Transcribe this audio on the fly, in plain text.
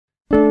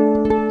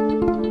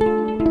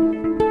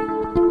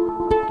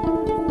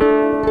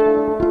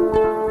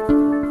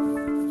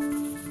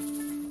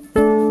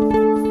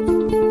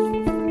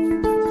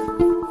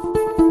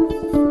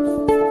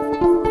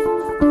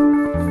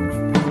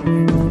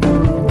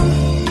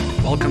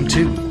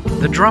to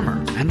The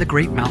Drummer and the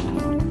Great Mountain,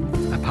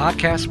 a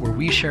podcast where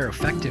we share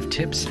effective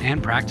tips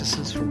and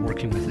practices for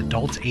working with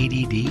adults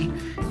ADD,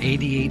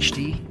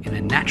 ADHD in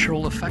a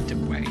natural,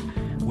 effective way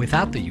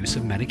without the use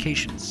of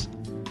medications.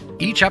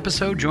 Each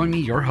episode, join me,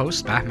 your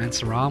host, Batman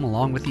Saram,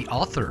 along with the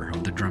author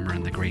of The Drummer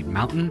and the Great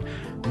Mountain,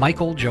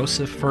 Michael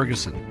Joseph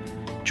Ferguson.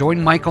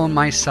 Join Michael and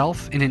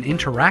myself in an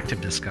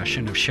interactive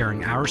discussion of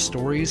sharing our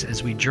stories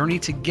as we journey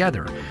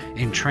together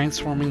in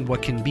transforming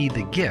what can be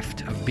the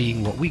gift of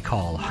being what we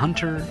call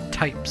hunter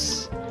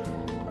types.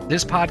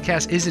 This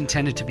podcast is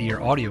intended to be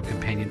your audio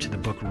companion to the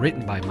book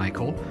written by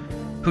Michael,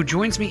 who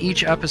joins me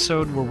each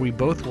episode where we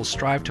both will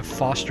strive to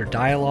foster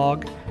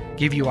dialogue,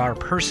 give you our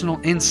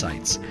personal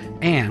insights,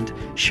 and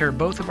share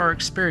both of our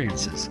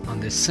experiences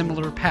on this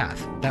similar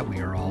path that we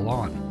are all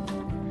on.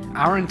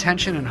 Our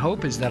intention and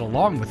hope is that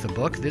along with the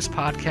book, this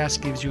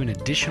podcast gives you an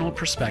additional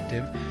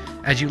perspective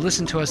as you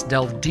listen to us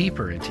delve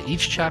deeper into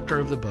each chapter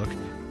of the book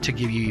to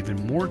give you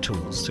even more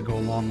tools to go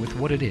along with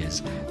what it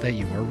is that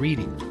you are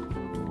reading.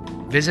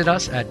 Visit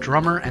us at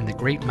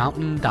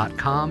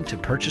drummerandthegreatmountain.com to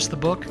purchase the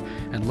book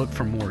and look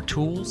for more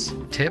tools,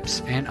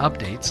 tips, and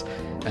updates,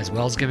 as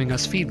well as giving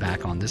us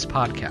feedback on this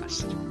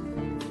podcast.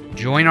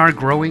 Join our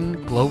growing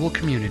global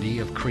community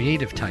of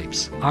creative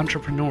types,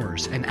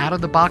 entrepreneurs, and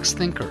out-of-the-box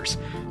thinkers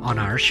on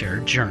our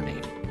shared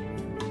journey.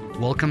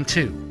 Welcome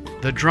to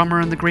The Drummer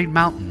and the Great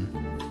Mountain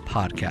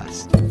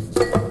podcast.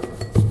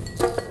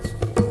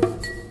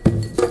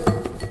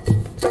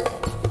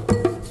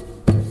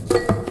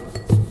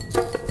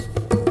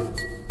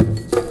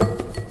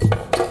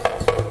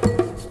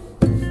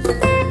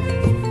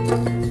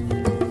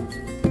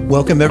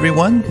 Welcome,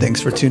 everyone.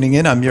 Thanks for tuning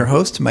in. I'm your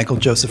host, Michael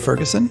Joseph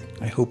Ferguson.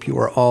 I hope you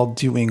are all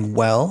doing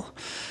well.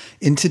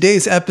 In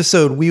today's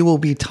episode, we will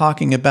be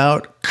talking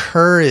about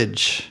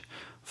courage,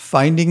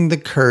 finding the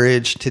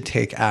courage to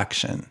take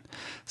action.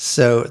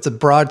 So it's a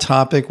broad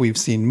topic. We've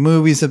seen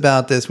movies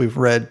about this. We've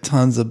read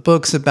tons of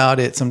books about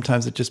it.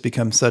 Sometimes it just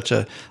becomes such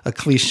a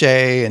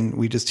cliche and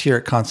we just hear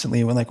it constantly.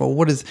 And we're like, well,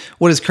 what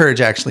does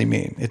courage actually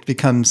mean?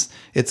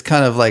 It's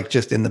kind of like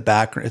just in the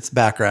background, it's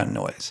background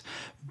noise.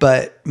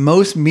 But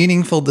most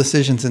meaningful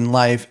decisions in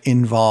life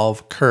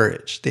involve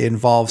courage. They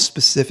involve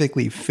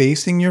specifically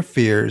facing your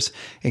fears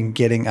and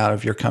getting out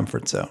of your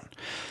comfort zone.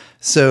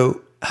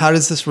 So how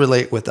does this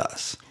relate with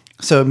us?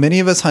 So many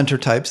of us hunter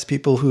types,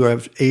 people who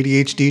have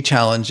ADHD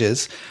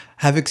challenges,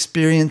 have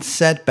experienced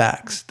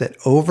setbacks that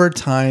over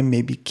time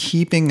may be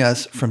keeping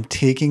us from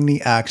taking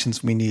the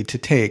actions we need to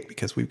take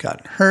because we've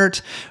gotten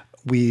hurt,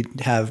 we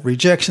have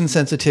rejection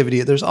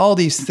sensitivity. There's all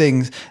these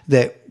things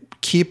that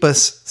keep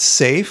us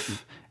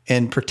safe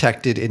and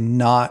protected in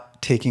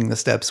not taking the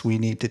steps we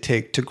need to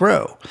take to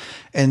grow.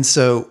 And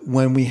so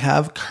when we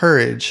have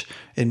courage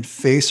and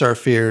face our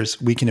fears,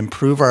 we can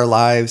improve our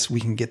lives, we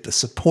can get the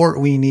support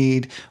we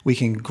need, we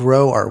can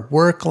grow our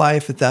work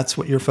life if that's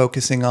what you're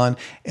focusing on,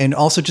 and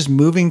also just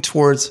moving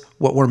towards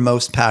what we're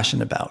most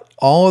passionate about.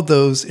 All of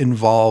those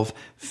involve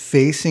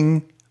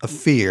facing a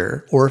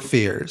fear or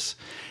fears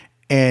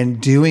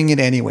and doing it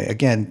anyway.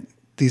 Again,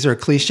 these are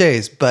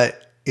cliches, but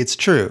it's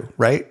true,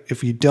 right?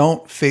 If you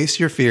don't face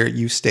your fear,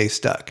 you stay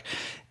stuck.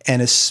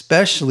 And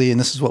especially, and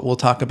this is what we'll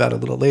talk about a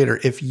little later,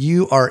 if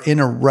you are in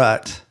a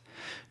rut,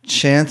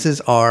 chances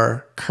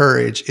are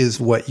courage is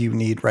what you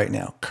need right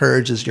now.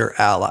 Courage is your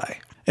ally.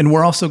 And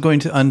we're also going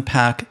to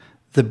unpack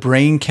the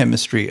brain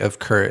chemistry of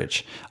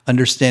courage,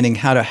 understanding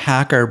how to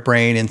hack our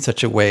brain in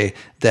such a way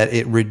that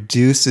it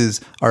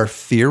reduces our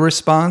fear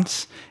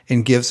response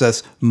and gives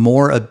us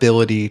more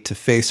ability to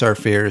face our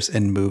fears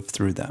and move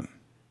through them.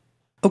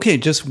 Okay,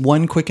 just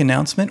one quick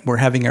announcement. We're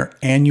having our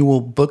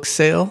annual book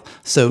sale.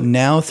 So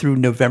now through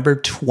November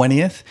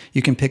 20th,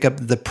 you can pick up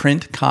the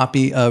print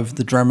copy of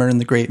The Drummer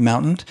and the Great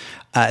Mountain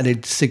at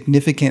a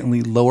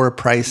significantly lower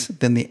price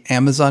than the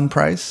Amazon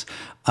price.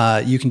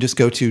 You can just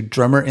go to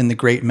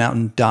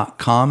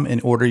drummerandthegreatmountain.com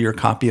and order your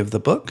copy of the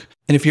book.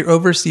 And if you're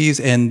overseas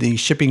and the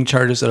shipping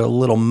charges are a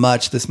little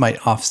much, this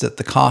might offset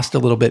the cost a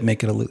little bit,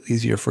 make it a little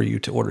easier for you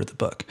to order the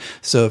book.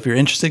 So if you're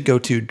interested, go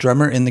to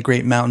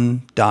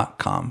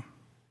drummerandthegreatmountain.com.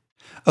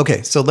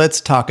 Okay, so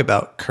let's talk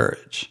about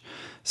courage.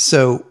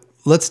 So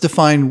let's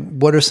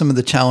define what are some of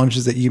the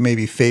challenges that you may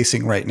be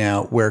facing right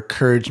now where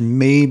courage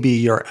may be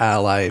your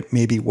ally,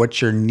 maybe what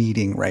you're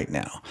needing right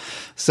now.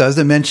 So as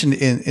I mentioned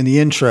in the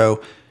intro,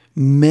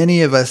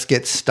 many of us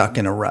get stuck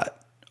in a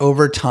rut.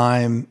 Over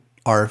time,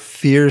 our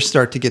fears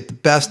start to get the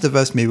best of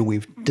us. Maybe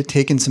we've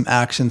taken some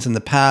actions in the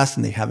past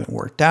and they haven't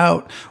worked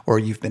out, or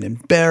you've been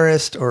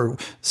embarrassed, or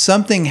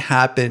something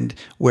happened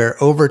where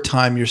over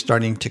time you're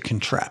starting to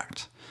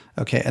contract.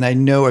 Okay, and I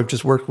know I've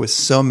just worked with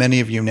so many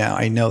of you now.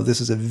 I know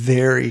this is a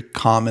very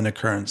common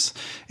occurrence.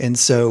 And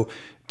so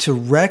to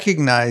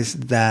recognize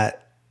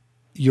that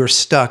you're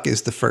stuck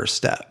is the first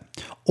step,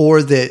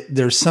 or that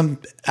there's some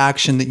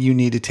action that you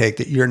need to take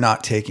that you're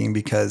not taking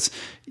because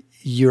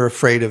you're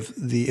afraid of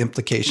the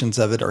implications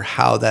of it or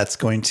how that's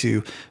going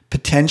to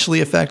potentially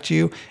affect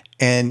you.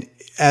 And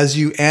as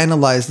you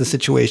analyze the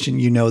situation,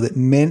 you know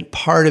that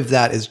part of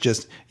that is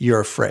just you're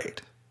afraid.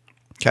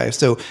 Okay,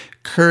 so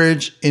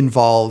courage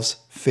involves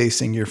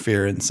facing your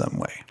fear in some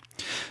way.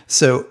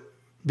 So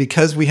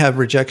because we have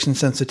rejection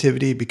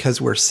sensitivity, because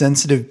we're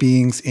sensitive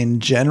beings in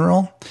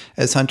general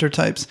as hunter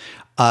types,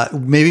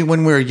 maybe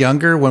when we're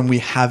younger, when we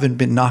haven't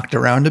been knocked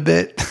around a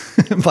bit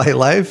by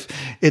life,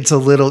 it's a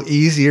little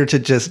easier to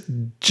just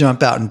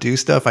jump out and do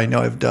stuff. I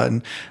know I've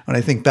done, when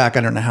I think back,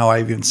 I don't know how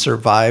I even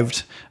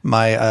survived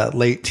my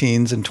late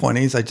teens and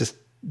 20s.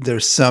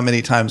 There's so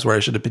many times where I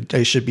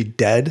should be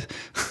dead.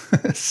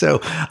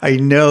 So I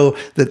know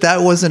that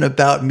wasn't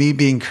about me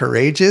being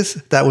courageous.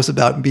 That was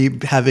about me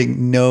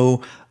having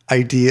no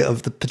idea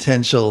of the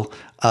potential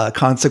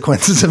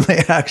consequences of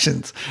my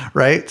actions,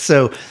 right?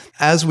 So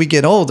as we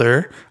get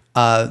older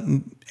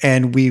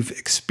and we've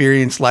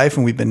experienced life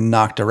and we've been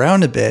knocked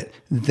around a bit,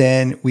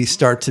 then we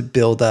start to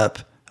build up,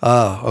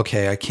 oh,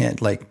 okay, I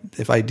can't, like,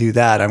 if I do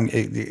that,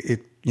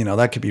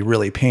 that could be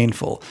really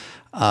painful.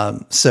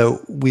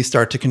 So we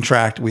start to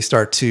contract, we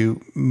start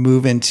to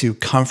move into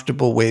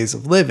comfortable ways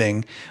of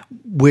living,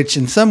 which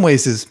in some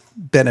ways is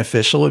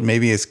beneficial. It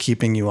maybe is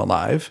keeping you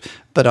alive,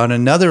 but on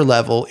another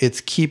level,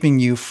 it's keeping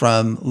you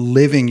from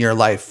living your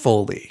life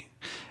fully.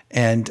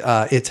 And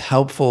it's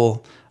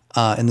helpful,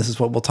 and this is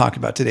what we'll talk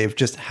about today, of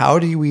just how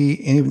do we,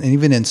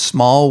 even in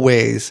small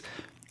ways,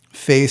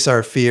 face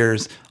our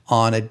fears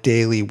on a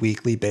daily,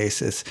 weekly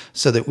basis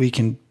so that we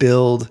can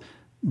build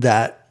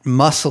that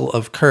muscle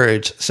of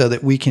courage so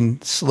that we can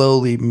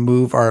slowly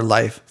move our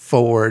life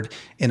forward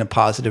in a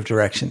positive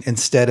direction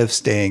instead of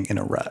staying in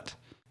a rut.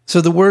 So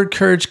the word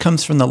courage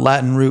comes from the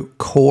Latin root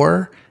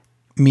cor,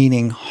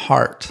 meaning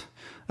heart.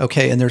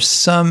 Okay, and there's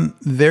some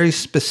very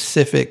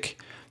specific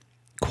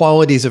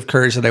qualities of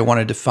courage that I want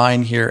to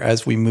define here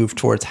as we move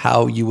towards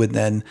how you would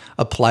then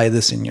apply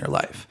this in your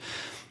life.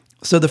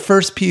 So the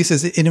first piece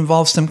is it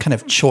involves some kind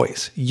of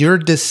choice. You're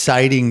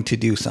deciding to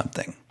do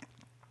something.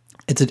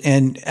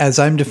 And as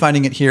I'm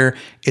defining it here,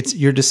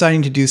 you're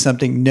deciding to do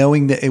something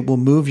knowing that it will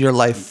move your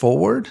life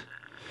forward,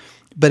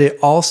 but it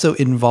also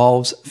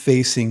involves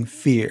facing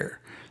fear.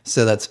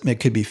 So it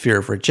could be fear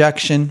of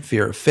rejection,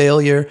 fear of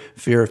failure,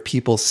 fear of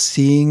people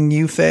seeing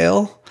you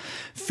fail,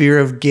 fear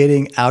of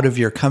getting out of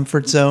your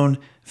comfort zone,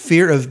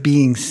 fear of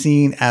being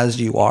seen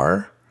as you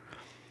are.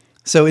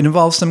 So it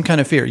involves some kind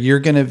of fear. You're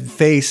going to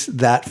face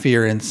that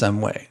fear in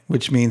some way,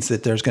 which means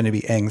that there's going to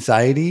be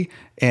anxiety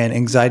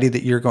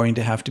that you're going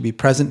to have to be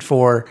present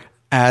for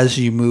as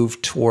you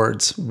move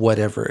towards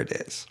whatever it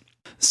is.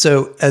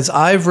 So as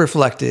I've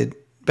reflected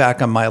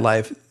back on my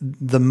life,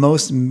 the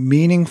most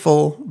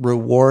meaningful,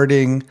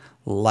 rewarding,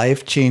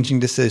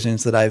 life-changing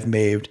decisions that I've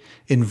made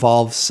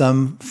involve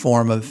some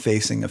form of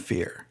facing a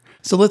fear.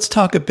 So let's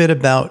talk a bit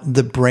about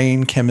the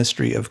brain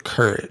chemistry of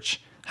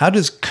courage. How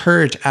does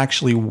courage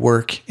actually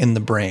work in the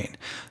brain?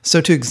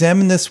 So to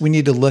examine this, we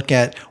need to look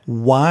at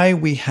why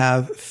we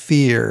have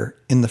fear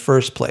in the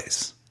first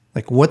place.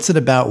 Like, what's it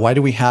about? Why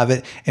do we have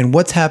it? And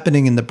what's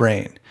happening in the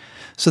brain?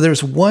 So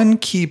there's one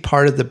key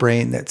part of the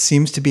brain that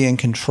seems to be in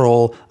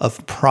control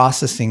of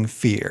processing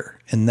fear,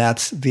 and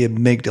that's the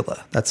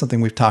amygdala. That's something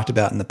we've talked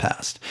about in the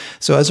past.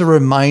 So as a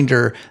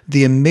reminder,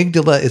 the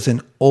amygdala is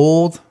an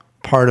old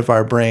part of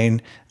our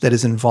brain that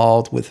is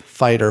involved with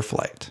fight or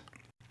flight.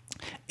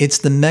 It's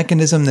the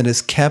mechanism that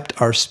has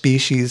kept our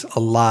species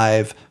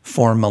alive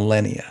for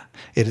millennia.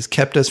 It has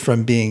kept us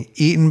from being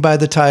eaten by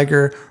the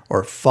tiger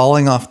or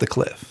falling off the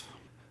cliff.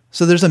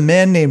 So there's a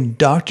man named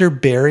Dr.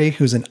 Barry,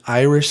 who's an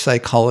Irish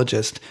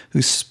psychologist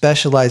who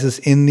specializes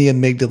in the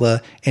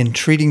amygdala and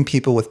treating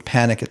people with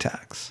panic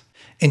attacks.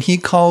 And he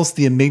calls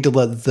the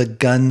amygdala the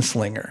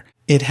gunslinger.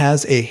 It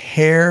has a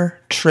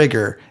hair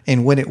trigger,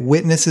 and when it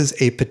witnesses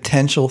a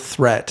potential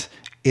threat,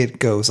 it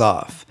goes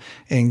off.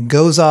 And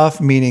goes off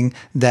meaning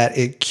that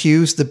it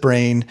cues the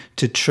brain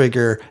to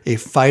trigger a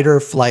fight or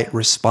flight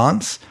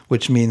response,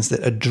 which means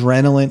that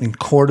adrenaline and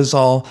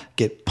cortisol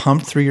get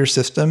pumped through your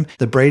system.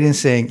 The brain is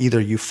saying either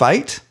you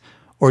fight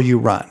or you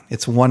run.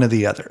 It's one or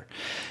the other.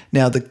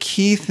 Now, the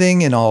key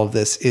thing in all of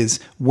this is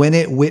when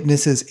it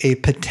witnesses a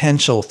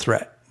potential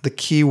threat. The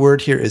key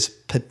word here is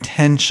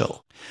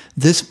potential.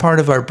 This part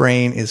of our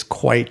brain is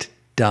quite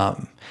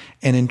dumb.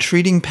 And in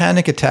treating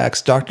panic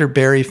attacks, Dr.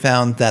 Barry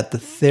found that the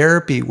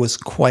therapy was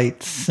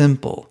quite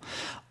simple.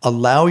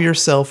 Allow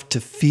yourself to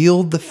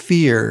feel the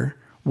fear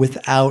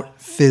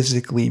without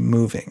physically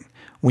moving.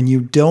 When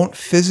you don't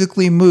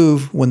physically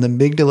move when the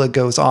amygdala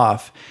goes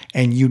off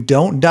and you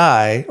don't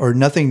die or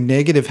nothing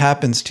negative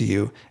happens to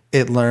you,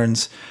 it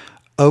learns,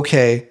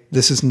 okay,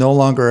 this is no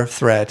longer a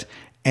threat,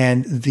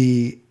 and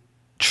the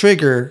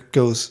trigger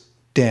goes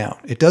down.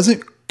 It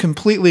doesn't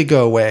completely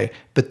go away,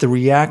 but the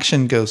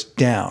reaction goes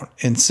down.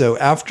 And so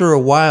after a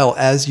while,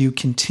 as you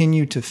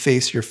continue to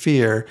face your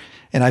fear,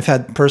 and I've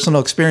had personal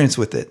experience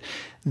with it,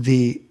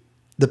 the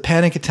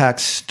panic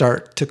attacks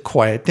start to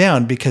quiet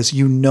down because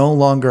you no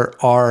longer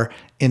are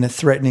in a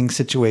threatening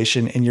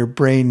situation and your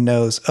brain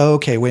knows, oh,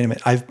 okay, wait a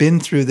minute, I've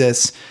been through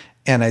this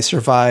and I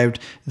survived,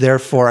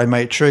 therefore I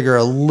might trigger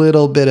a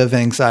little bit of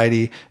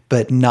anxiety,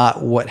 but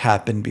not what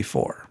happened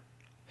before.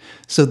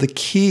 So the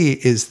key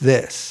is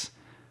this.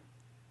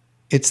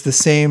 It's the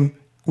same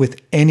with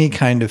any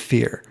kind of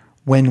fear.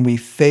 When we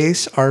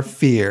face our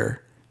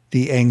fear,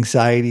 the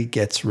anxiety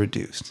gets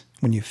reduced.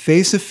 When you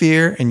face a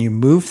fear and you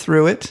move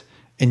through it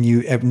and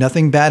you have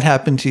nothing bad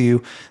happen to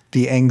you,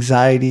 the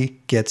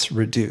anxiety gets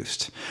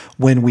reduced.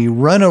 When we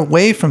run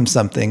away from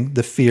something,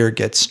 the fear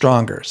gets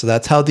stronger. So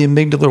that's how the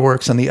amygdala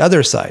works on the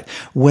other side.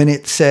 When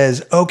it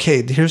says,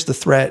 okay, here's the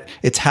threat,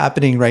 it's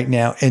happening right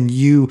now, and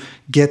you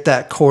get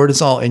that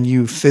cortisol and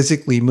you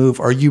physically move,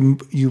 or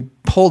you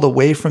pulled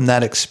away from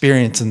that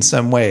experience in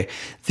some way,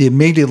 the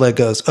amygdala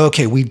goes,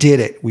 okay, we did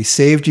it. We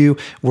saved you.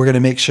 We're going to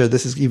make sure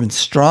this is even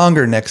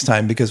stronger next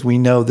time because we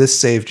know this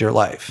saved your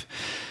life.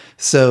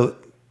 So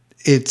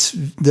it's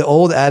the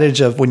old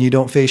adage of when you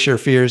don't face your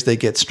fears, they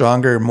get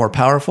stronger and more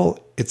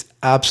powerful. It's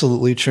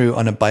absolutely true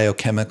on a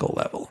biochemical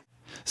level.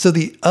 So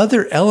the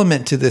other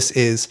element to this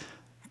is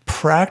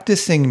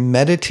practicing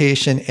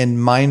meditation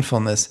and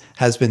mindfulness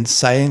has been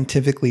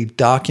scientifically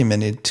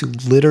documented to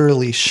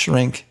literally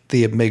shrink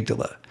the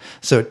amygdala.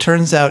 So it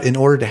turns out in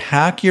order to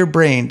hack your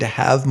brain to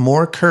have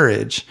more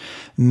courage,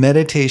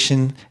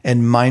 meditation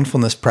and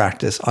mindfulness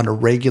practice on a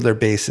regular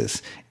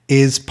basis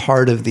is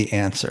part of the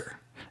answer.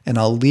 And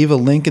I'll leave a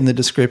link in the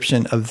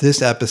description of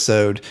this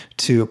episode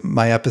to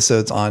my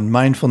episodes on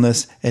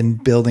mindfulness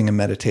and building a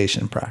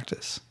meditation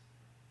practice.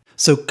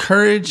 So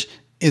courage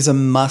is a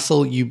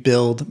muscle you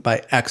build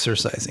by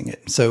exercising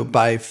it. So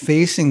by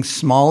facing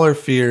smaller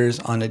fears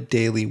on a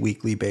daily,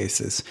 weekly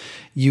basis,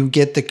 you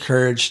get the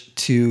courage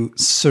to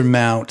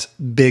surmount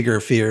bigger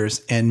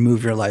fears and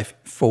move your life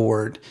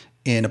forward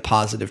in a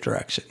positive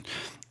direction.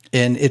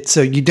 And it's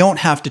so you don't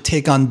have to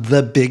take on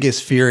the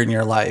biggest fear in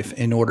your life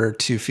in order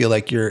to feel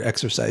like you're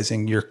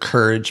exercising your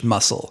courage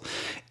muscle.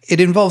 It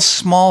involves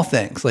small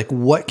things like,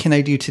 what can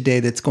I do today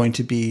that's going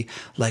to be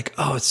like,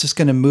 oh, it's just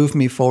going to move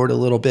me forward a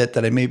little bit,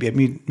 that I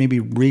maybe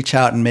reach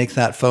out and make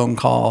that phone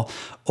call,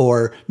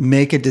 or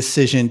make a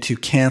decision to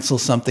cancel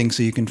something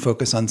so you can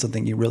focus on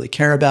something you really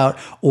care about,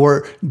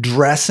 or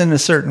dress in a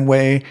certain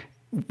way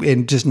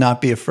and just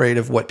not be afraid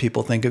of what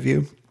people think of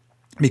you,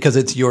 because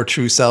it's your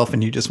true self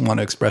and you just want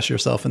to express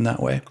yourself in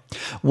that way.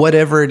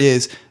 Whatever it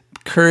is,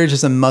 courage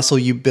is a muscle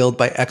you build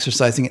by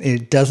exercising it. And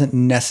it doesn't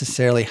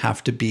necessarily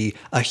have to be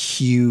a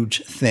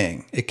huge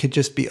thing. It could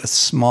just be a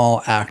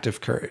small act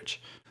of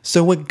courage.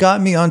 So what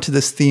got me onto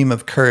this theme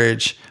of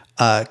courage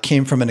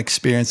came from an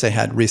experience I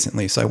had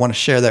recently. So I want to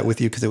share that with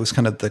you because it was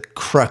kind of the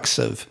crux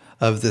of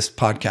this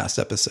podcast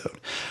episode.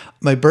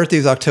 My birthday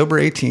is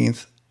October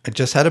 18th. I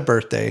just had a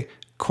birthday.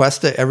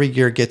 Cuesta every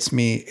year gets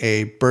me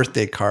a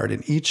birthday card,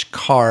 and each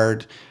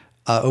card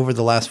over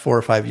the last 4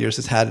 or 5 years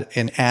has had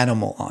an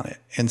animal on it.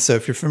 And so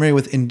if you're familiar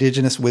with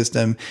indigenous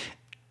wisdom,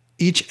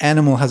 each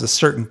animal has a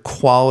certain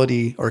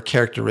quality or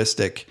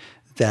characteristic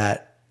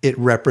that it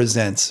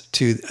represents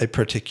to a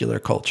particular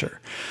culture.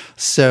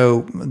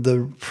 So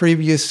the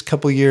previous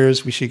couple years,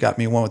 she got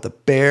me one with a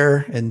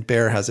bear, and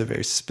bear has a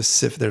very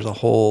specific, there's a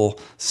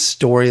whole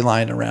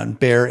storyline around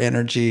bear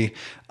energy.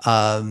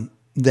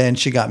 Then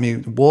she got me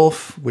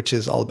wolf, which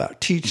is all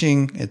about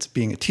teaching. It's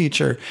being a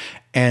teacher.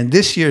 And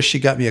this year she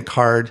got me a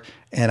card,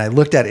 and I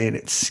looked at it and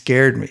it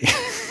scared me.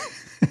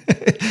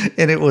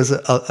 And it was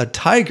a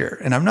tiger.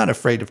 And I'm not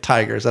afraid of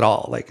tigers at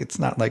all. Like, it's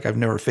not like I've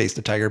never faced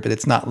a tiger, but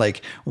it's not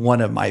like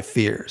one of my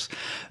fears.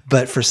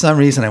 But for some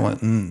reason I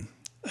went,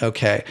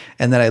 okay.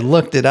 And then I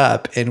looked it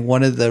up, and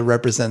one of the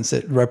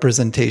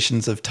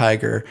representations of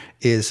tiger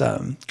is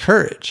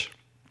courage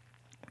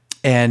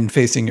and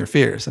facing your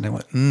fears. And I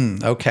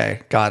went,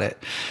 okay, got it.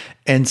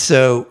 And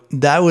so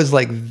that was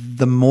like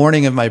the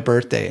morning of my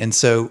birthday. And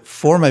so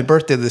for my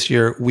birthday this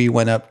year, we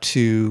went up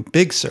to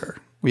Big Sur.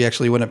 We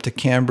actually went up to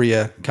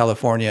Cambria,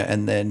 California,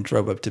 and then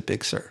drove up to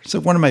Big Sur. So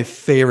one of my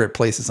favorite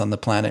places on the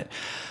planet.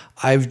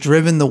 I've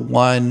driven the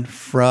one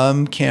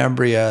from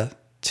Cambria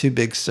to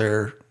Big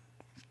Sur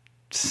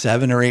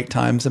 7 or 8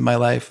 times in my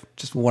life.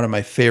 Just one of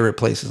my favorite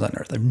places on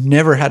earth. I've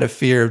never had a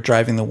fear of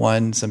driving the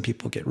one. Some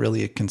people get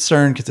really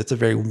concerned because it's a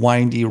very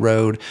windy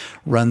road,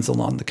 runs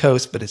along the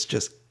coast, but it's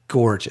just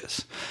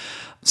gorgeous.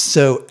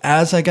 So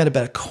as I got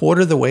about a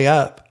quarter of the way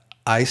up,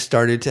 I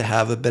started to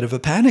have a bit of a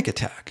panic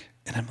attack.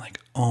 And I'm like,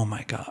 oh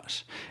my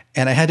gosh.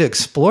 And I had to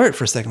explore it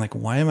for a second. Like,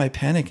 why am I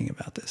panicking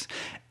about this?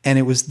 And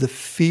it was the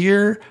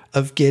fear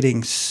of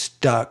getting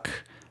stuck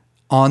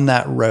on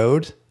that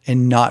road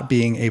and not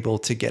being able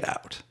to get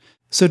out.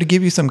 So to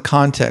give you some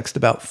context,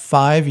 about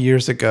 5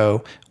 years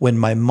ago, when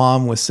my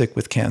mom was sick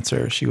with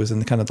cancer, she was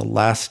in kind of the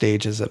last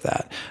stages of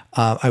that.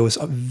 I was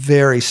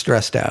very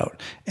stressed out,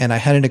 and I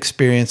had an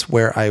experience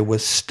where I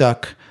was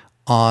stuck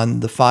on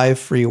the 5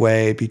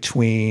 freeway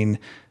between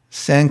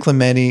San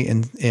Clemente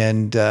and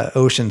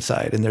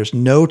Oceanside, and there's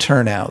no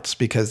turnouts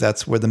because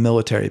that's where the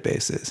military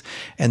base is.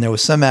 And there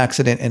was some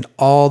accident, and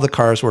all the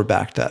cars were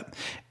backed up.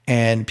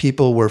 And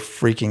people were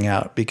freaking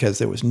out because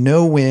there was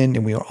no wind,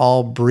 and we were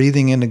all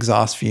breathing in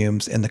exhaust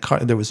fumes, and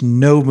there was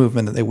no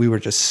movement. We were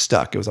just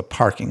stuck. It was a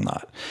parking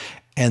lot.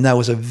 And that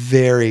was a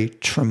very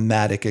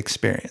traumatic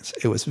experience.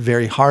 It was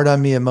very hard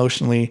on me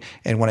emotionally.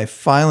 And when I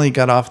finally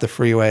got off the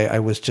freeway, I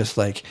was just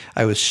like,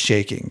 I was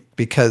shaking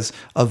because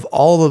of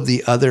all of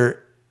the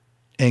other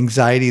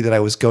anxiety that I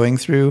was going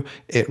through,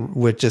 it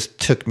would just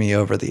took me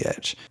over the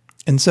edge.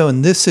 And so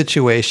in this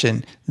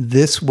situation,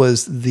 this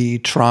was the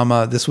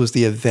trauma, this was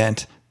the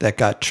event that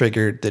got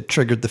triggered, that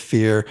triggered the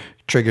fear,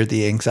 triggered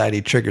the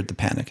anxiety, triggered the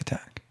panic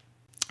attack.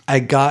 I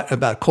got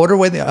about a quarter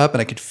way up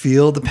and I could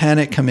feel the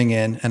panic coming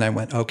in, and I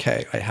went,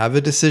 okay, I have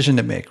a decision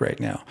to make right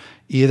now.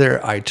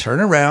 Either I turn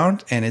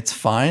around and it's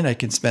fine, I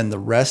can spend the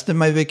rest of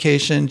my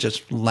vacation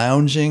just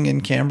lounging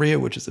in Cambria,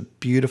 which is a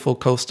beautiful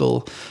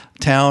coastal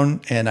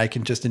town, and I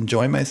can just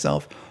enjoy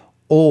myself,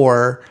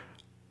 or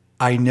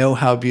I know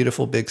how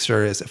beautiful Big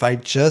Sur is. If I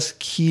just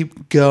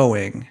keep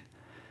going,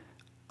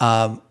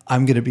 I'm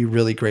going to be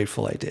really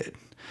grateful I did.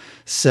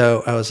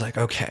 So I was like,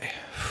 okay,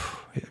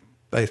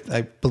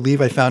 I believe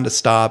I found a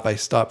stop. I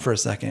stopped for a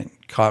second,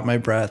 caught my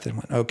breath, and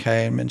went,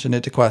 okay. I mentioned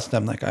it to Questa.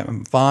 I'm like,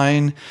 I'm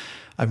fine.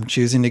 I'm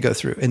choosing to go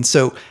through. And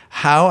so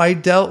how I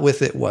dealt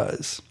with it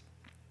was,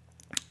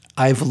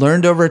 I've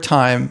learned over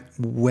time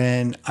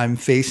when I'm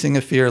facing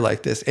a fear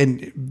like this,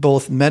 and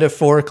both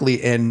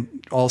metaphorically and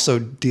also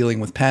dealing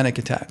with panic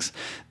attacks,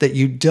 that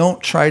you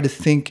don't try to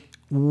think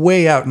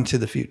way out into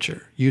the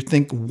future. You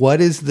think,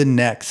 what is the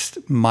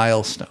next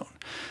milestone?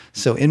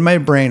 So in my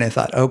brain, I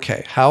thought,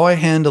 okay, how I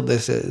handle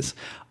this is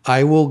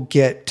I looked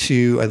at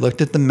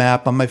the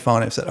map on my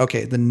phone. I said,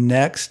 okay, the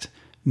next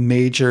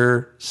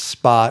major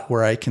spot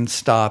where I can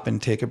stop and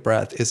take a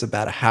breath is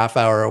about a half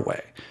hour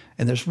away.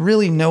 And there's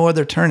really no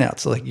other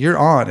turnouts. So like, you're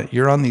on it.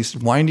 You're on these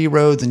windy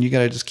roads and you got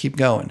to just keep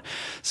going.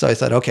 So I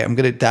said, okay, I'm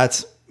going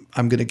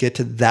to get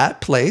to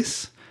that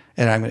place,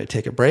 and I'm going to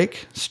take a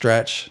break,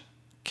 stretch,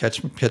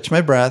 catch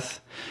my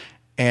breath,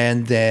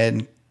 and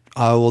then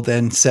I will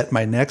then set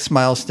my next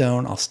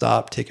milestone. I'll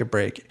stop, take a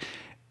break.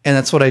 And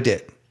that's what I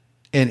did.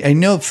 And I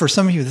know for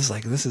some of you,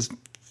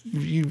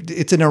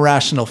 it's an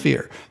irrational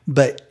fear,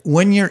 but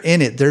when you're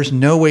in it, there's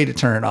no way to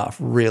turn it off,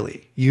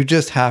 really. You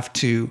just have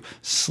to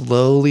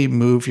slowly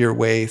move your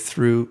way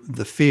through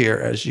the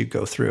fear as you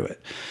go through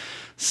it.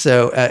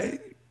 So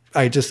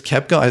I just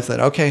kept going. I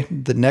said, okay,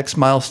 the next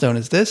milestone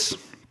is this.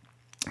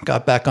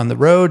 Got back on the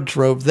road,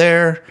 drove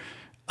there,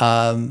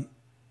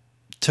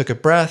 took a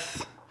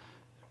breath,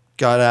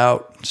 got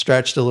out,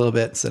 stretched a little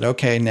bit, said,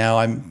 okay, now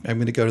I'm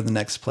going to go to the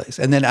next place.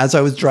 And then as I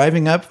was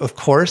driving up, of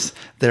course,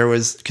 there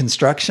was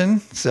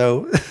construction.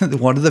 So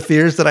one of the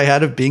fears that I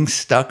had of being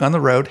stuck on the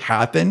road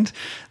happened.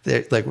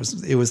 It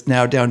was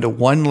now down to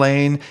one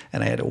lane,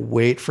 and I had to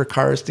wait for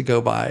cars to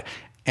go by.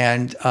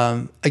 And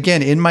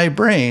again, in my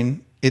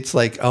brain, it's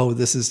like, oh,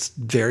 this is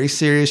very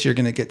serious. You're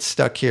going to get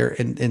stuck here.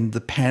 And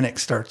the panic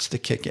starts to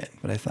kick in.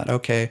 But I thought,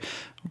 okay,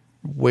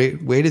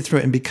 waited through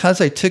it. And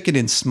because I took it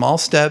in small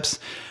steps,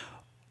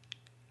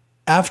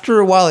 after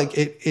a while,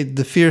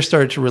 the fear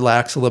started to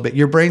relax a little bit.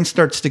 Your brain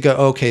starts to go,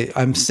 okay,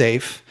 I'm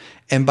safe.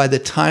 And by the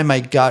time I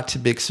got to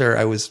Big Sur,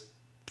 I was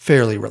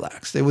fairly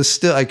relaxed.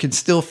 I could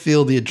still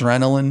feel the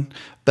adrenaline,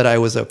 but I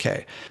was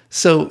okay.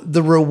 So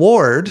the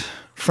reward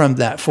for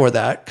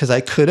that, because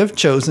I could have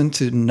chosen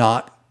to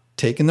not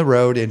taken the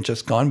road and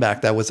just gone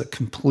back. That was a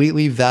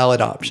completely valid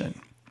option.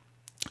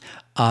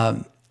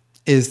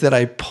 Is that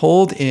I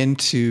pulled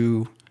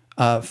into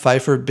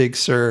Pfeiffer Big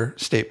Sur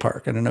State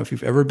Park. I don't know if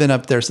you've ever been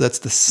up there. So that's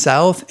the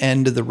south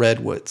end of the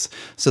Redwoods.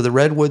 So the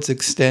Redwoods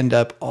extend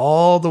up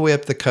all the way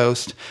up the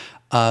coast.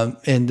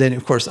 And then,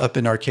 of course, up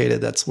in Arcata,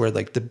 that's where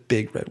like the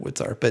big redwoods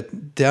are.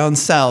 But down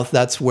south,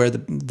 that's where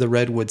the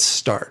redwoods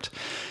start.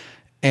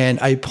 And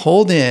I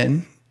pulled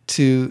in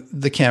to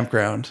the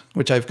campground,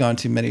 which I've gone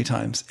to many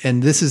times.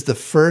 And this is the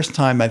first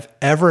time I've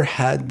ever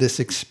had this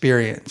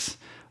experience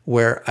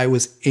where I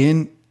was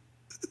in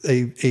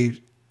a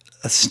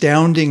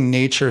astounding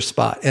nature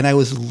spot, and I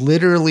was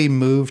literally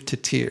moved to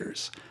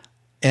tears.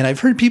 And I've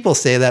heard people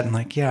say that, and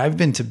like, yeah, I've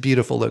been to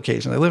beautiful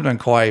locations. I lived on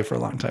Kauai for a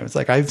long time. It's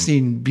like, I've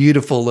seen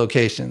beautiful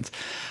locations.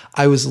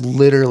 I was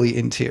literally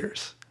in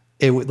tears.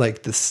 It would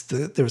like this,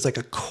 there was like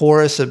a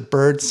chorus of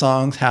bird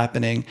songs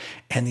happening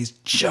and these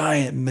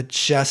giant,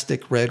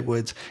 majestic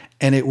redwoods.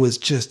 And it was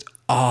just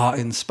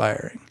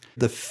awe-inspiring.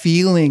 The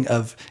feeling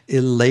of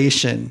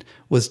elation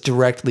was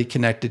directly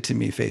connected to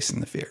me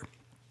facing the fear.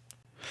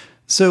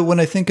 So when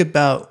I think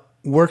about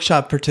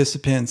workshop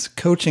participants,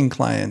 coaching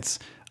clients,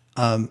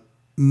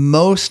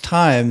 most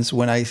times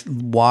when I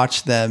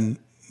watch them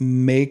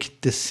make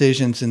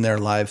decisions in their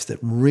lives that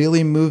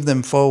really move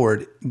them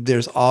forward,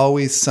 there's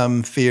always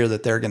some fear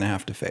that they're going to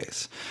have to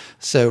face.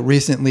 So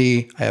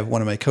recently, I have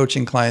one of my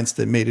coaching clients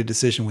that made a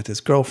decision with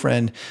his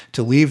girlfriend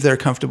to leave their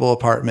comfortable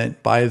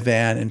apartment, buy a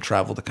van, and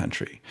travel the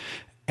country.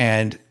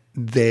 And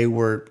they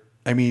were,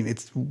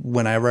 it's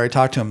whenever I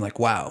talk to him, like,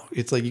 wow,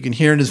 it's like you can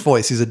hear in his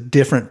voice, he's a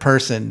different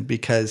person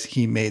because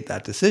he made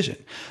that decision.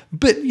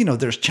 But,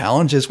 there's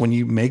challenges when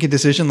you make a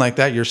decision like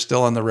that, you're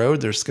still on the road.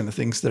 There's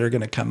things that are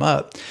going to come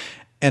up.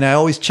 And I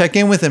always check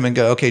in with him and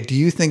go, okay, do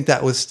you think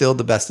that was still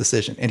the best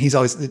decision? And he's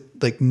always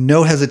like,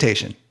 no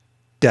hesitation.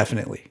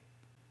 Definitely.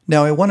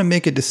 Now, I want to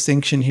make a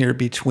distinction here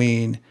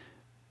between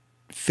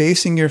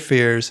facing your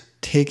fears,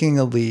 taking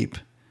a leap,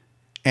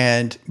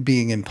 and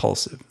being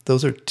impulsive.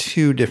 Those are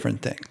two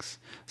different things.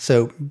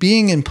 So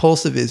being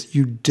impulsive is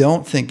you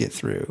don't think it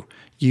through.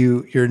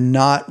 You're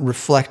not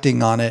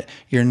reflecting on it.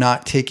 You're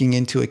not taking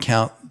into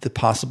account the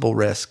possible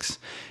risks.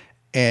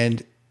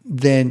 And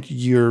then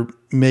you're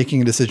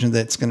making a decision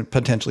that's going to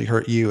potentially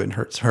hurt you and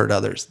hurt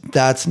others.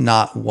 That's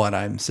not what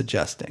I'm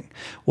suggesting.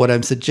 What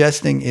I'm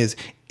suggesting is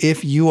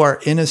if you are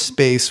in a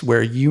space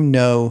where you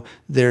know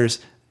there's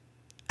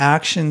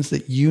actions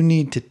that you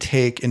need to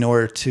take in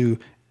order to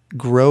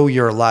grow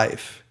your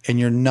life, and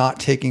you're not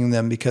taking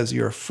them because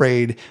you're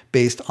afraid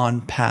based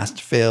on past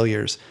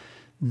failures,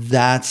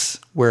 that's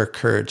where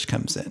courage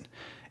comes in.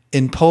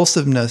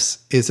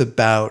 Impulsiveness is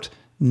about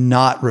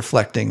not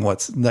reflecting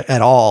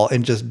at all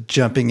and just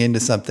jumping into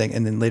something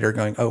and then later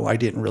going, oh, I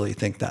didn't really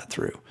think that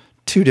through.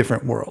 Two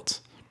different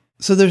worlds.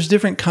 So there's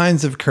different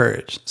kinds of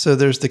courage. So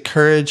there's the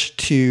courage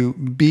to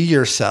be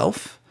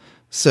yourself.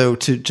 So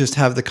to just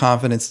have the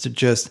confidence to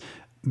just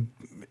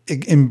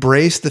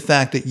embrace the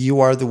fact that you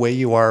are the way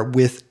you are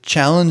with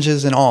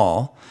challenges and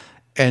all,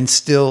 and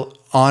still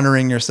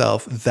honoring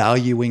yourself,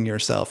 valuing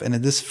yourself. And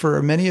this,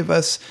 for many of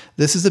us,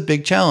 this is a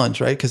big challenge,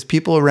 right? Because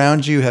people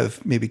around you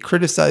have maybe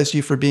criticized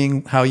you for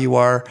being how you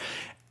are.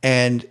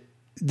 And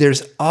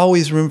there's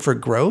always room for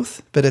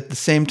growth. But at the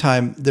same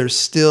time, there's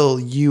still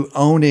you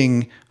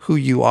owning who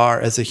you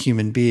are as a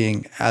human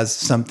being as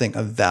something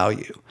of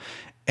value.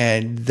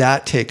 And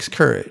that takes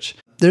courage.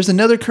 There's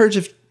another courage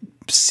of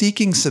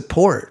seeking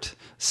support.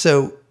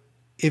 So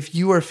if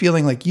you are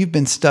feeling like you've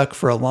been stuck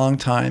for a long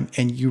time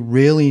and you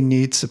really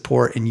need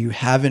support and you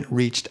haven't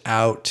reached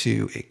out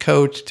to a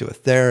coach, to a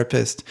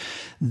therapist,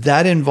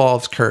 that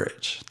involves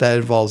courage. That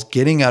involves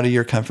getting out of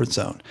your comfort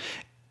zone.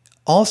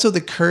 Also,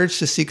 the courage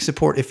to seek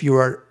support if you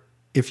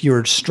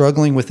are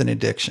struggling with an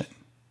addiction.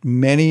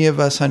 Many of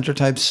us hunter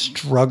types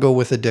struggle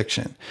with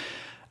addiction.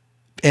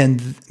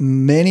 And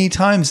many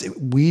times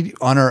we,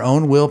 on our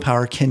own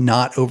willpower,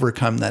 cannot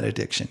overcome that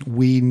addiction.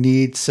 We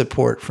need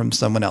support from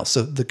someone else.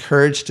 So the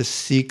courage to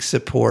seek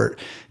support,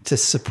 to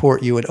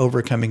support you in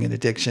overcoming an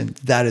addiction,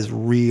 that is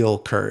real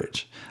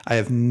courage. I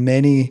have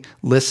many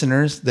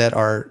listeners that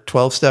are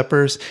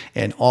 12-steppers,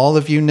 and all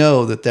of you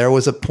know that there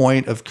was a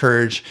point of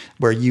courage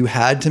where you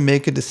had to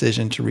make a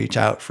decision to reach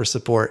out for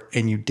support,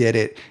 and you did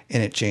it,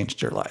 and it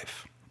changed your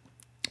life.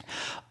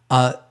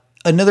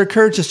 Another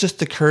courage is just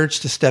the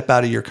courage to step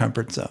out of your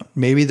comfort zone.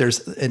 Maybe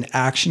there's an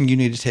action you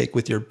need to take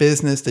with your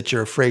business that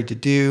you're afraid to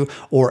do,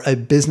 or a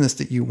business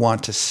that you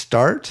want to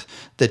start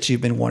that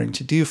you've been wanting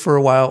to do for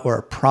a while, or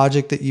a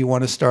project that you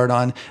want to start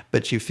on,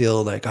 but you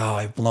feel like, oh,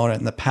 I've blown it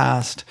in the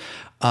past.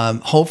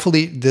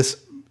 Hopefully this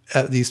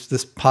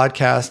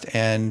podcast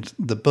and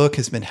the book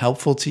has been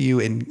helpful to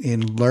you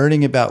in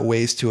learning about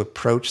ways to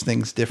approach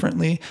things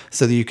differently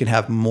so that you can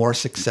have more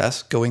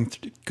success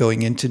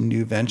going into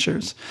new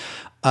ventures.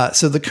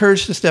 So the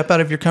courage to step out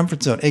of your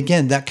comfort zone.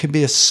 Again, that could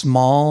be a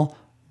small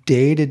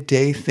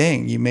day-to-day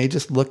thing. You may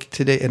just look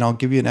today, and I'll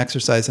give you an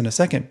exercise in a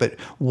second, but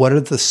what are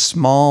the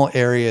small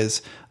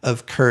areas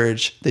of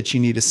courage that you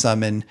need to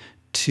summon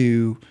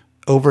to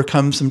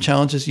overcome some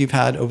challenges you've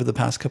had over the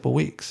past couple of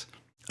weeks?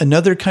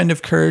 Another kind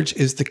of courage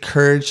is the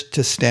courage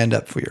to stand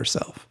up for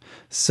yourself.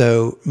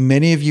 So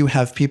many of you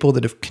have people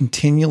that have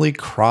continually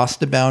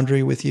crossed a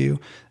boundary with you,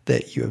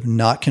 that you have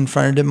not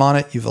confronted them on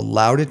it. You've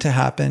allowed it to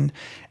happen.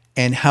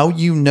 And how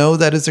you know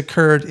that has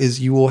occurred is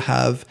you will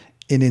have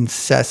an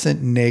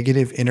incessant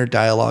negative inner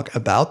dialogue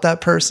about that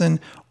person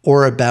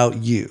or about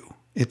you.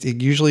 It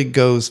usually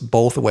goes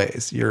both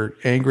ways. You're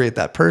angry at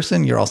that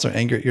person. You're also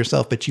angry at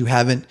yourself, but you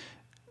haven't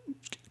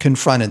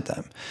confronted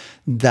them.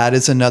 That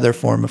is another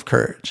form of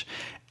courage.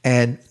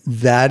 And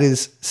that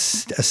is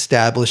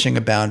establishing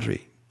a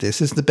boundary.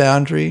 This is the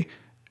boundary.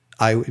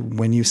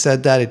 When you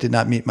said that, it did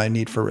not meet my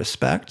need for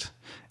respect.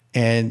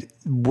 And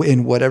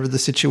in whatever the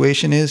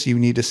situation is, you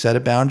need to set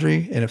a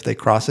boundary. And if they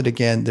cross it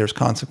again, there's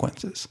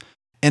consequences.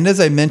 And as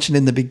I mentioned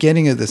in the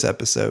beginning of this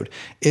episode,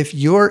 if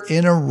you're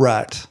in a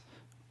rut,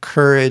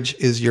 courage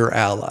is your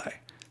ally.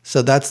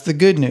 So that's the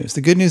good news.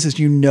 The good news is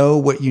you know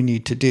what you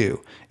need to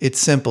do. It's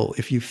simple.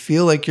 If you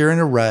feel like you're in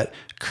a rut,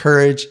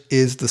 courage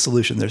is the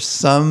solution. There's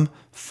some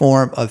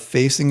form of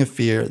facing a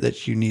fear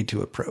that you need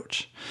to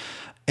approach.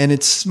 And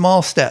it's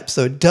small steps,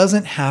 so it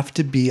doesn't have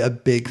to be a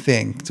big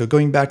thing. So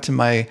going back to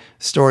my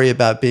story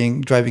about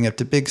driving up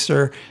to Big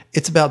Sur,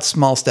 it's about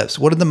small steps.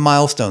 What are the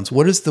milestones?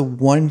 What is the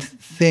one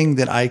thing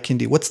that I can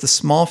do? What's the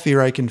small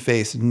fear I can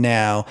face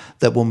now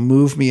that will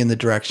move me in the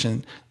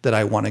direction that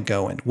I want to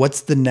go in?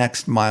 What's the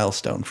next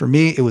milestone? For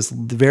me, it was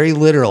very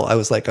literal. I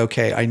was like,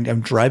 okay,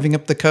 I'm driving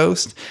up the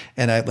coast,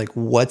 and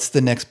what's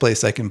the next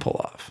place I can pull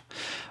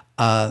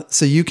off?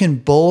 So you can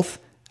both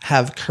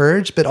have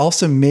courage, but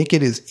also make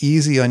it as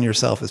easy on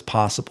yourself as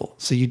possible.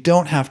 So you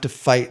don't have to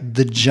fight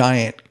the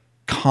giant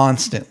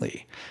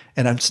constantly.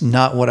 And that's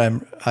not what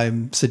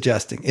I'm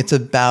suggesting. It's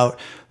about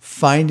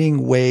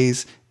finding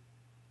ways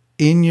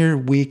in your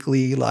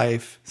weekly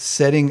life,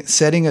 setting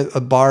a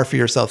bar for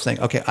yourself, saying,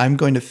 okay, I'm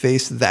going to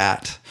face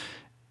that.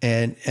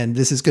 And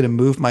this is going to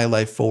move my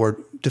life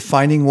forward,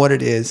 defining what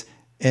it is,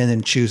 and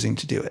then choosing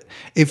to do it.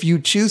 If you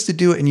choose to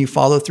do it and you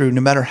follow through,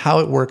 no matter how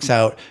it works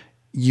out,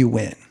 you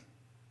win.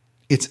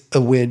 it's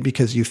a win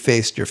because you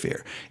faced your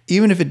fear.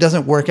 Even if it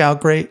doesn't work out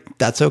great,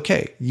 that's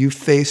okay. You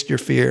faced your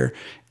fear,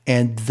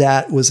 and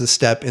that was a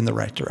step in the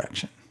right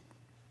direction.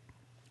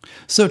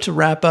 So to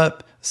wrap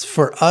up,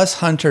 for us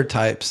hunter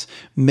types,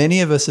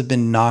 many of us have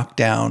been knocked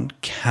down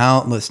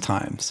countless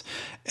times.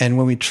 And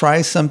when we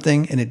try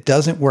something and it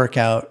doesn't work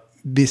out,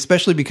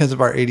 especially because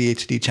of our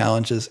ADHD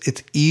challenges,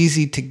 it's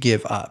easy to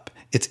give up.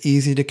 It's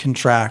easy to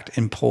contract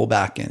and pull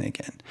back in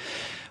again.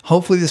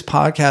 Hopefully this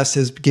podcast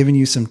has given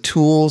you some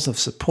tools of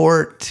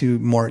support to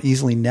more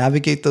easily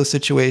navigate those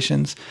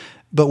situations,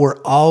 but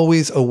we're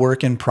always a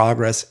work in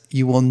progress.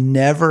 You will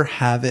never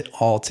have it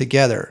all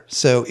together.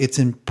 So it's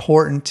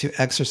important to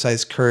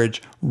exercise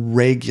courage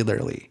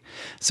regularly.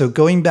 So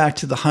going back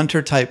to the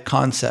hunter type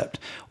concept,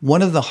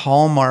 one of the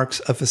hallmarks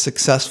of a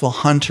successful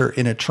hunter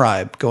in a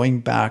tribe, going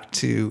back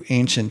to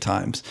ancient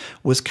times,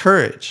 was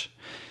courage.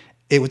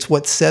 It was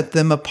what set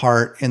them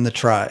apart in the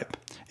tribe.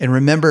 And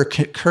remember,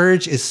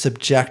 courage is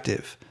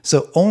subjective.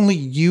 So only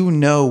you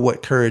know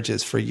what courage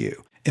is for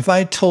you. If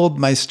I told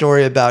my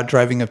story about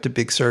driving up to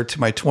Big Sur to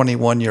my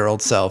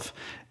 21-year-old self,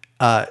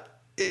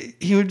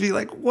 he would be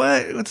like,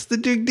 what? What's the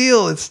big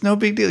deal? It's no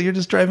big deal. You're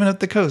just driving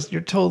up the coast.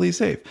 You're totally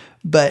safe.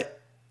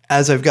 But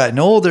as I've gotten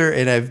older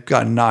and I've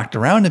gotten knocked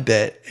around a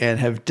bit and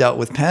have dealt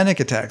with panic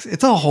attacks,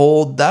 it's a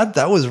whole,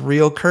 that was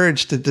real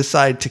courage to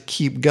decide to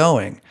keep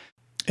going.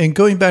 And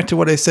going back to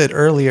what I said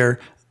earlier,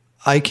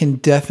 I can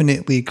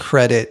definitely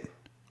credit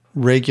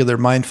regular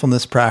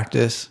mindfulness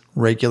practice,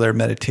 regular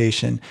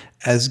meditation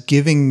as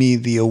giving me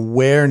the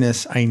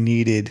awareness I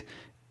needed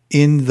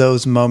in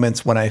those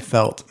moments when I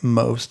felt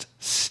most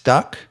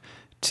stuck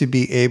to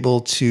be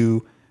able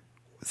to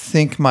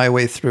think my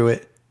way through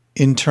it,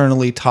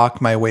 internally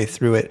talk my way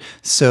through it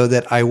so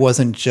that I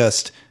wasn't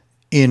just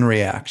in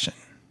reaction.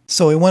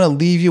 So I want to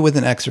leave you with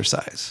an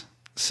exercise.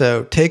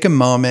 So take a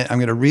moment. I'm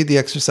going to read the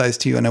exercise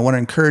to you, and I want to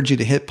encourage you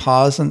to hit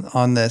pause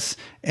on this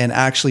and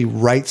actually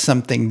write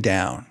something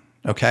down.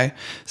 Okay?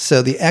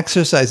 So the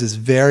exercise is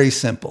very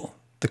simple.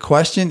 The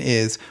question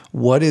is,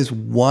 what is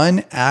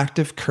one act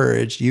of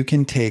courage you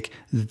can take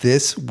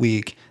this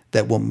week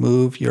that will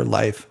move your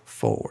life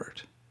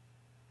forward?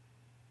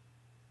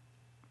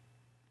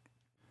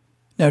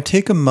 Now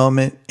take a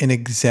moment and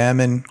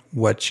examine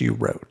what you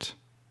wrote.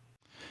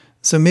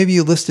 So maybe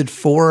you listed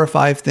 4 or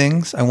 5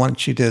 things. I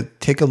want you to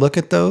take a look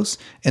at those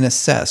and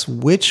assess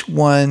which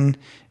one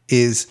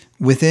is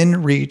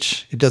within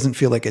reach. It doesn't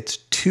feel like it's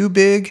too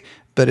big,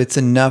 but it's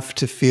enough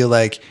to feel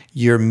like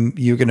you're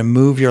going to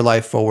move your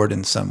life forward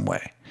in some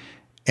way.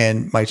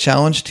 And my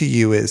challenge to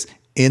you is,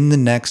 in the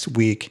next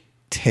week,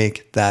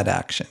 take that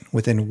action.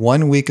 Within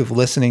 1 week of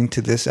listening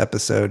to this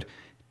episode,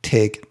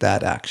 take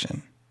that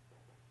action.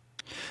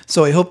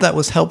 So I hope that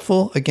was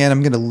helpful. Again,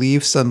 I'm going to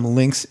leave some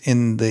links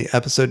in the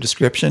episode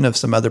description of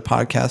some other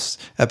podcast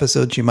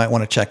episodes you might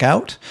want to check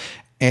out.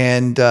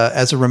 And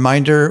as a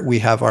reminder, we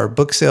have our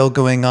book sale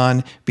going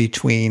on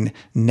between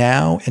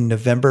now and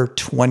November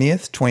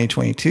 20th,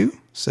 2022.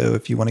 So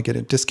if you want to get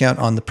a discount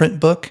on the print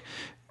book,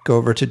 go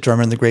over to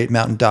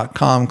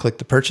drummerandthegreatmountain.com, click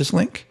the purchase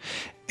link.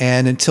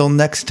 And until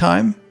next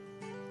time,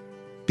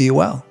 be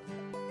well.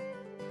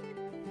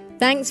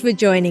 Thanks for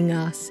joining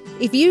us.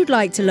 If you'd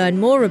like to learn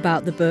more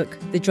about the book,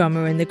 The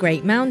Drummer and the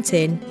Great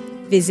Mountain,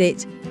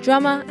 visit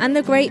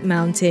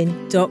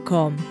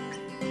drummerandthegreatmountain.com.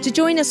 To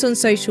join us on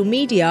social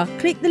media,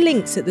 click the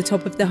links at the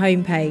top of the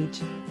homepage.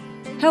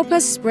 Help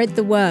us spread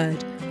the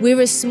word.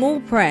 We're a small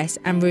press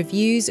and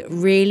reviews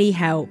really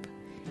help.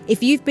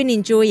 If you've been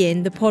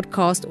enjoying the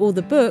podcast or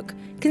the book,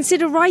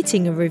 consider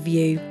writing a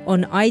review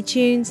on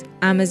iTunes,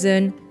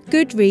 Amazon,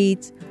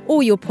 Goodreads,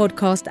 or your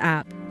podcast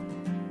app.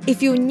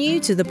 If you're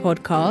new to the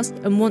podcast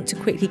and want to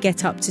quickly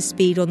get up to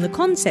speed on the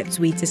concepts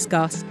we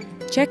discuss,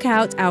 check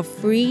out our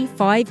free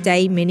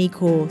 5-day mini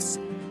course.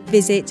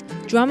 Visit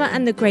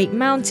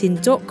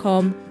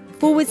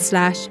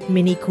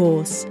drummerandthegreatmountain.com/mini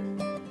course.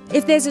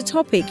 If there's a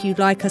topic you'd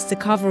like us to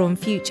cover on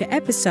future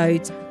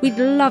episodes, we'd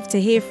love to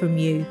hear from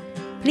you.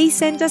 Please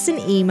send us an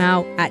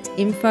email at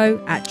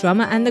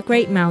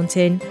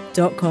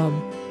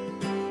info@drummerandthegreatmountain.com.